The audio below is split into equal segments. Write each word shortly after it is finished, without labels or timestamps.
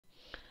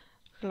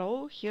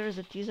Hello, here is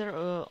a teaser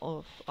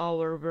of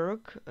our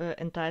work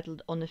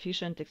entitled On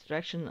Efficient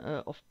Extraction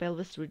of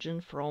Pelvis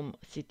Region from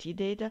CT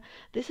Data.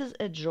 This is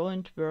a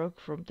joint work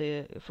from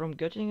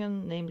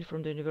Göttingen, namely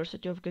from the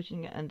University of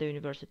Göttingen and the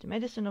University of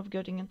Medicine of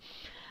Göttingen.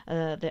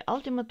 The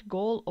ultimate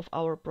goal of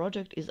our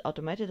project is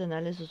automated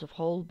analysis of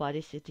whole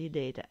body CT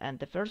data, and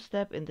the first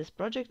step in this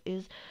project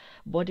is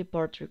body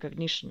part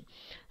recognition,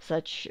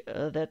 such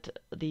that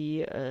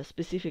the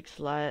specific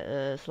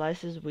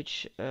slices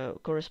which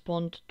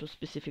correspond to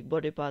specific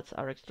body parts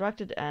are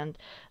extracted and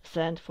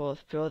sent for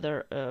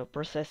further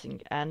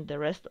processing, and the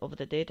rest of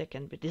the data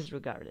can be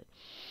disregarded.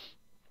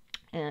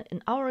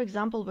 In our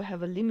example, we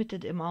have a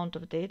limited amount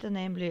of data,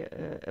 namely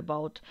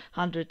about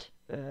 100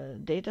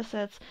 data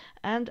sets,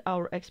 and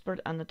our expert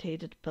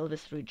annotated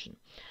pelvis region.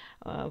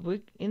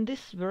 In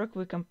this work,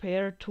 we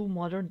compare two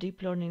modern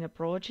deep learning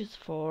approaches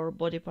for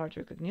body part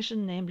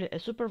recognition, namely a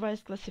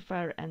supervised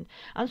classifier and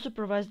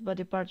unsupervised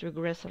body part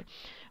regressor.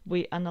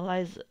 We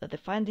analyze the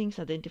findings,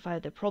 identify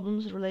the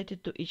problems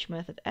related to each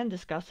method, and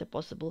discuss a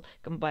possible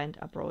combined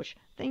approach.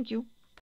 Thank you.